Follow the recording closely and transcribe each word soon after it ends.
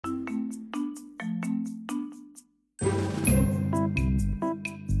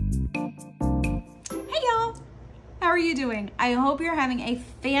you doing? I hope you're having a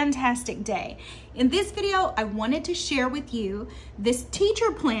fantastic day. In this video, I wanted to share with you this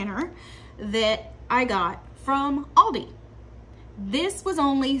teacher planner that I got from Aldi. This was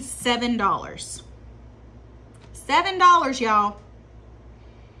only $7. $7, y'all.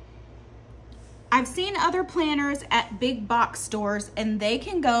 I've seen other planners at big box stores and they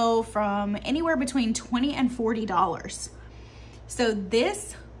can go from anywhere between $20 and $40. So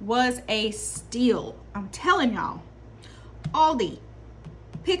this was a steal. I'm telling y'all. Aldi,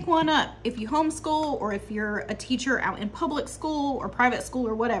 pick one up if you homeschool or if you're a teacher out in public school or private school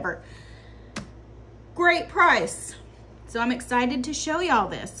or whatever. Great price. So I'm excited to show y'all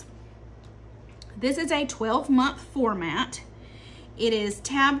this. This is a 12-month format. It is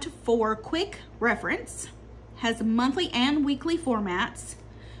tabbed for quick reference, has monthly and weekly formats.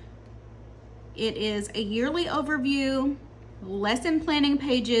 It is a yearly overview, lesson planning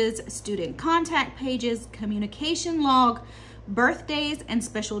pages, student contact pages, communication log, birthdays and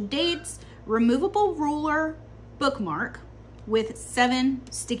special dates, removable ruler, bookmark with 7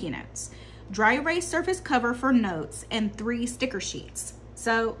 sticky notes, dry erase surface cover for notes, and 3 sticker sheets.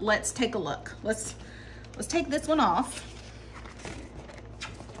 So let's take a look. Let's take this one off.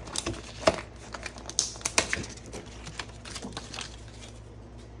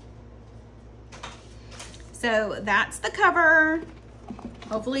 So that's the cover.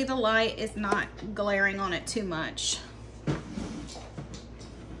 Hopefully the light is not glaring on it too much.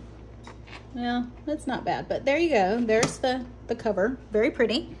 Well, that's not bad, but there you go. There's the cover. Very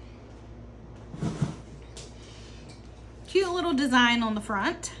pretty. Cute little design on the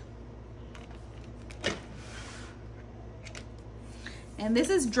front. And this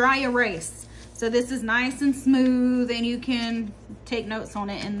is dry erase. So this is nice and smooth and you can take notes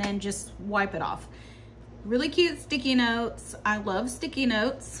on it and then just wipe it off. Really cute sticky notes. I love sticky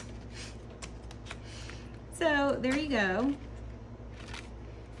notes. So there you go.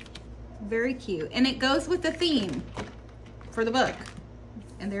 Very cute. And it goes with the theme for the book.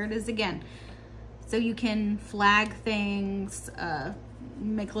 And there it is again. So you can flag things,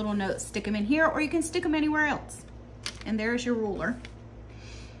 make little notes, stick them in here, or you can stick them anywhere else. And there's your ruler.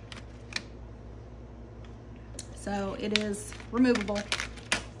 So it is removable.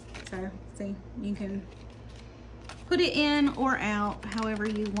 So see, you can put it in or out, however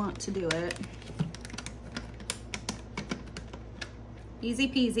you want to do it. Easy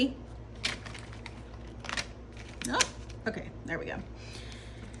peasy. Oh, okay, there we go.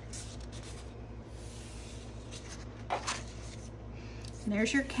 And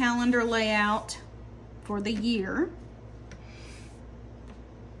there's your calendar layout for the year.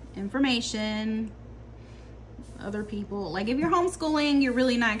 Information. Other people, like if you're homeschooling, you're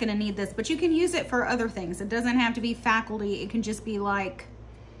really not going to need this, but you can use it for other things. It doesn't have to be faculty. It can just be like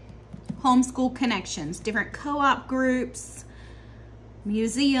homeschool connections, different co-op groups,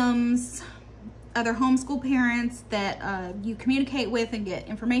 museums, other homeschool parents that you communicate with and get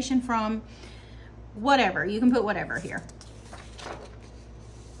information from. Whatever, you can put whatever here.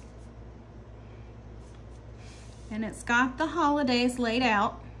 And it's got the holidays laid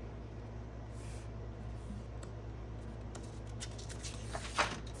out.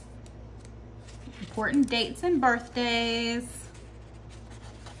 Important dates and birthdays.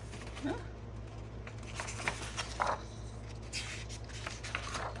 Oh.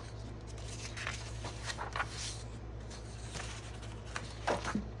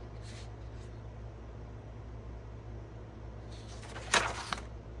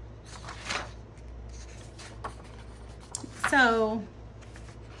 So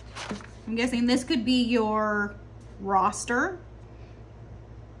I'm guessing this could be your roster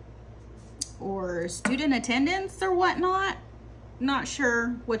or student attendance or whatnot. Not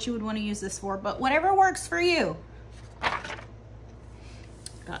sure what you would want to use this for, but whatever works for you.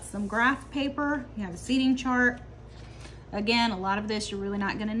 Got some graph paper. You have a seating chart. Again, a lot of this you're really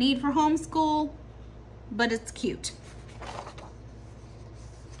not going to need for homeschool, but it's cute.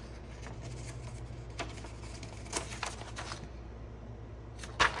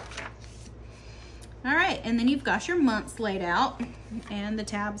 All right, and then you've got your months laid out and the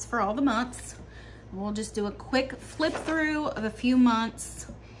tabs for all the months. We'll just do a quick flip through of a few months.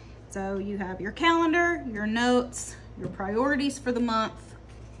 So you have your calendar, your notes, your priorities for the month.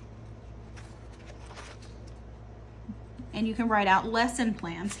 And you can write out lesson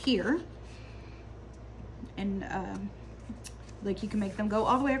plans here. And like you can make them go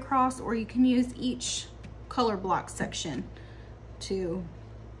all the way across, or you can use each color block section to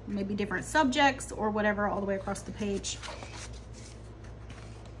maybe different subjects or whatever all the way across the page.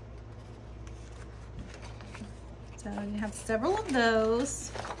 So you have several of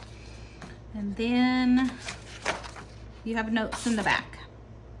those. And then You have notes in the back.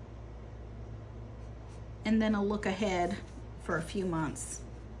 And then a look ahead for a few months.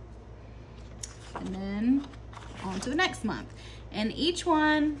 And then on to the next month. And each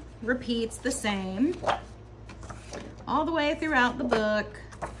one repeats the same all the way throughout the book.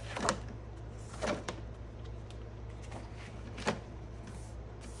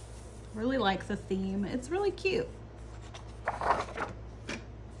 Really like the theme. It's really cute.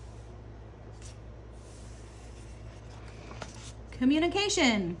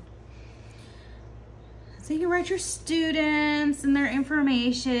 Communication. So you can write your students and their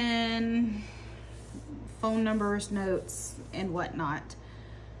information, phone numbers, notes, and whatnot.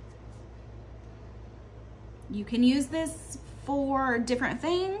 You can use this for different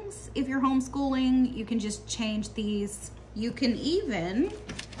things. If you're homeschooling, you can just change these. You can even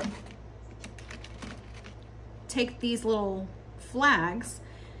take these little flags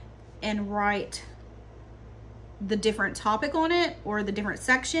and write the different topic on it or the different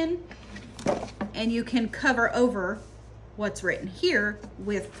section, and you can cover over what's written here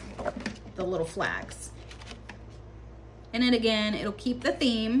with the little flags. And then again, it'll keep the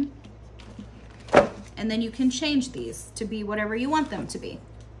theme, and then you can change these to be whatever you want them to be.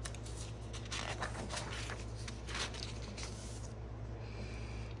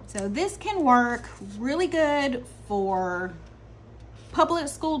 So this can work really good for public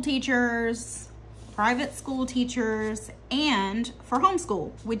school teachers, private school teachers, and for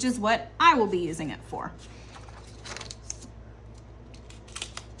homeschool, which is what I will be using it for.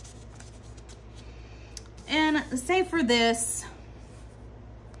 And say for this,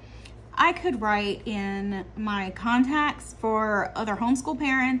 I could write in my contacts for other homeschool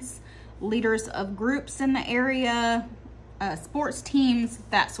parents, leaders of groups in the area, sports teams,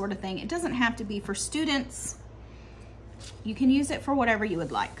 that sort of thing. It doesn't have to be for students. You can use it for whatever you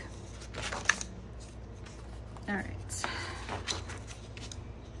would like. All right.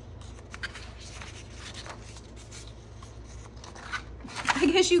 I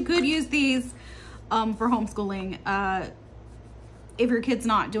guess you could use these for homeschooling. If your kid's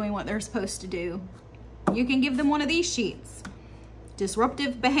not doing what they're supposed to do, you can give them one of these sheets.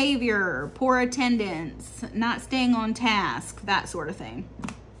 Disruptive behavior, poor attendance, not staying on task, that sort of thing.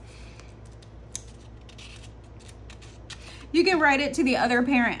 You can write it to the other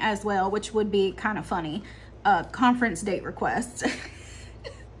parent as well, which would be kind of funny. Conference date requests.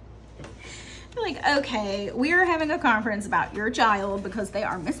 Like, okay, we are having a conference about your child because they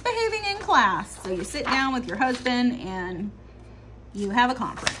are misbehaving in class. So you sit down with your husband and you have a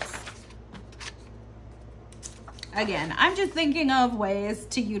conference. Again, I'm just thinking of ways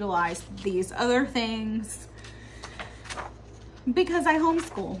to utilize these other things because I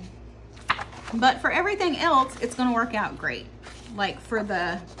homeschool. But for everything else, it's going to work out great. Like for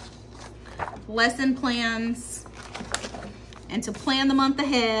the lesson plans and to plan the month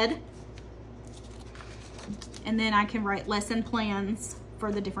ahead. And then I can write lesson plans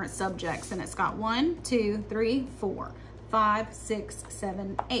for the different subjects. And it's got 1, 2, 3, 4, 5, 6,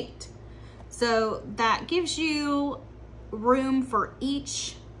 7, 8. So that gives you room for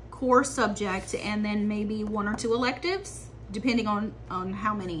each core subject and then maybe 1 or 2 electives, depending on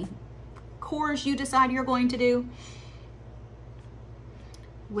how many cores you decide you're going to do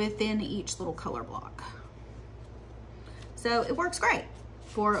within each little color block. So it works great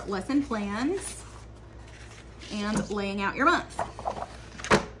for lesson plans and laying out your month.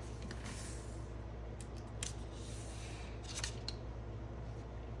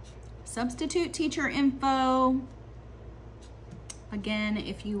 Substitute teacher info. Again,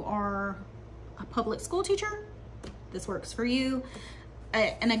 if you are a public school teacher, this works for you.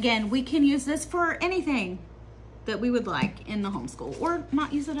 And again, we can use this for anything that we would like in the homeschool, or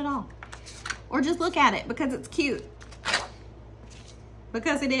not use it at all, or just look at it because it's cute.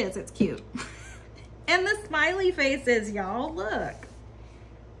 Because it is, it's cute. And the smiley faces, y'all, look.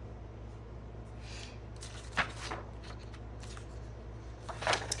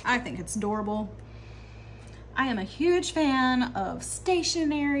 I think it's adorable. I am a huge fan of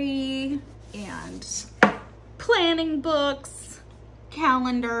stationery and planning books,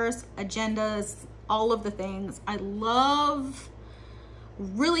 calendars, agendas, all of the things. I love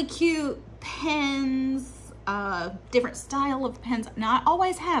really cute pens, different style of pens. Now, I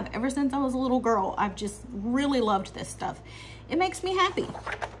always have, ever since I was a little girl. I've just really loved this stuff. It makes me happy.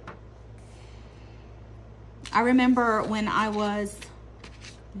 I remember when I was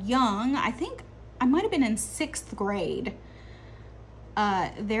young, I think I might have been in 6th grade,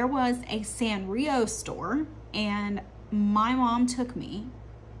 there was a Sanrio store and my mom took me.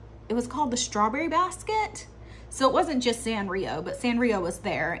 It was called the Strawberry Basket. So it wasn't just Sanrio, but Sanrio was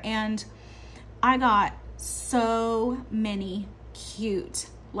there, and I got so many cute,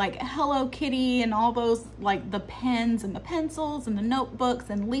 like Hello Kitty and all those, like the pens and the pencils and the notebooks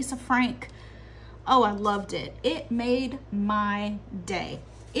and Lisa Frank. Oh, I loved it. It made my day.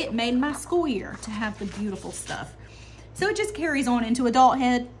 It made my school year to have the beautiful stuff. So it just carries on into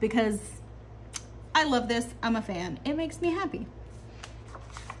adulthood because I love this. I'm a fan. It makes me happy.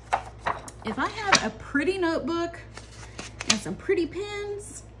 If I have a pretty notebook and some pretty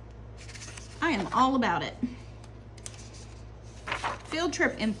pens, I am all about it. Field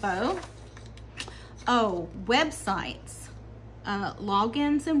trip info. Oh, websites,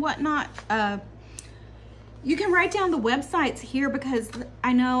 logins and whatnot. You can write down the websites here because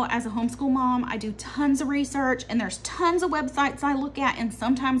I know as a homeschool mom, I do tons of research and there's tons of websites I look at, and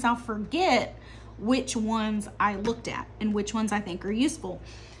sometimes I'll forget which ones I looked at and which ones I think are useful.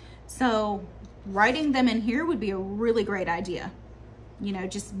 So writing them in here would be a really great idea. You know,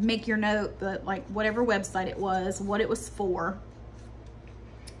 just make your note that, like, whatever website it was, what it was for,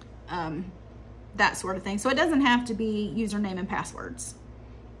 that sort of thing. So it doesn't have to be username and passwords.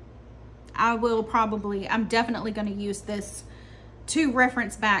 I'm definitely going to use this to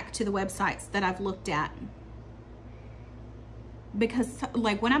reference back to the websites that I've looked at. Because,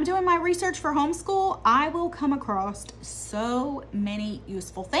 like, when I'm doing my research for homeschool, I will come across so many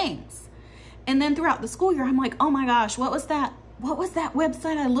useful things. And then throughout the school year, I'm like, oh my gosh, what was that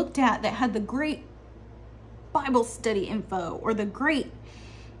website I looked at that had the great Bible study info or the great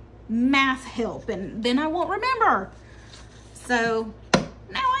math help? And then I won't remember. So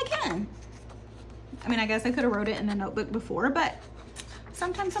now I can. I mean, I guess I could have wrote it in a notebook before, but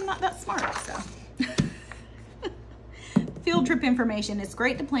sometimes I'm not that smart, so. Field trip information. It's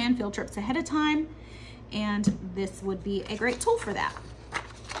great to plan field trips ahead of time, and this would be a great tool for that.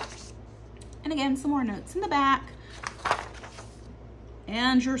 And again, some more notes in the back.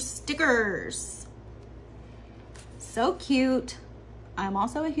 And your stickers. So cute. I'm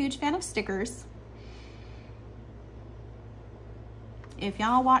also a huge fan of stickers. If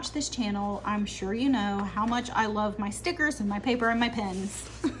y'all watch this channel, I'm sure you know how much I love my stickers and my paper and my pens.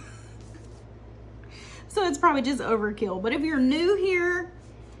 So it's probably just overkill. But if you're new here,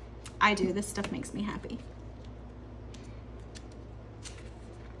 I do. This stuff makes me happy.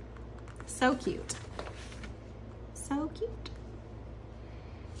 So cute. So cute.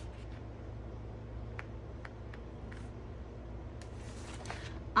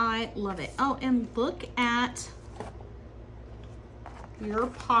 I love it. Oh, and look at your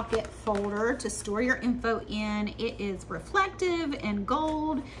pocket folder to store your info in. It is reflective and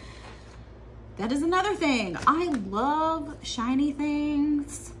gold. That is another thing. I love shiny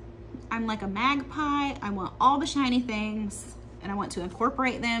things. I'm like a magpie. I want all the shiny things and I want to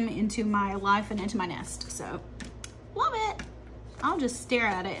incorporate them into my life and into my nest. So love it. I'll just stare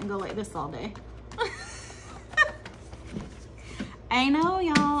at it and go like this all day. I know,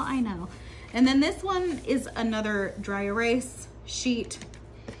 y'all, I know. And then this one is another dry erase sheet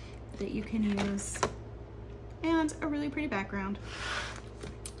that you can use, and a really pretty background.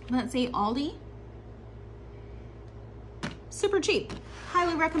 Let's see, Aldi. Super cheap,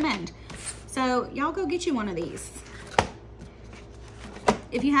 highly recommend. So y'all go get you one of these.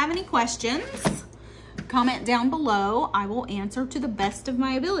 If you have any questions, comment down below. I will answer to the best of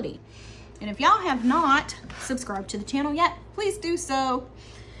my ability. And if y'all have not subscribed to the channel yet, please do so.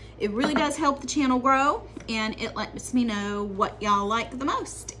 It really does help the channel grow, and it lets me know what y'all like the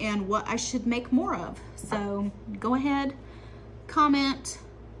most and what I should make more of. So go ahead, comment,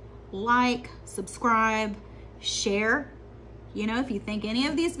 like, subscribe, share. You know, if you think any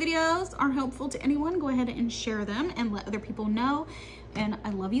of these videos are helpful to anyone, go ahead and share them and let other people know. And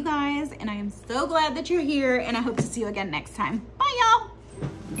I love you guys, and I am so glad that you're here, and I hope to see you again next time.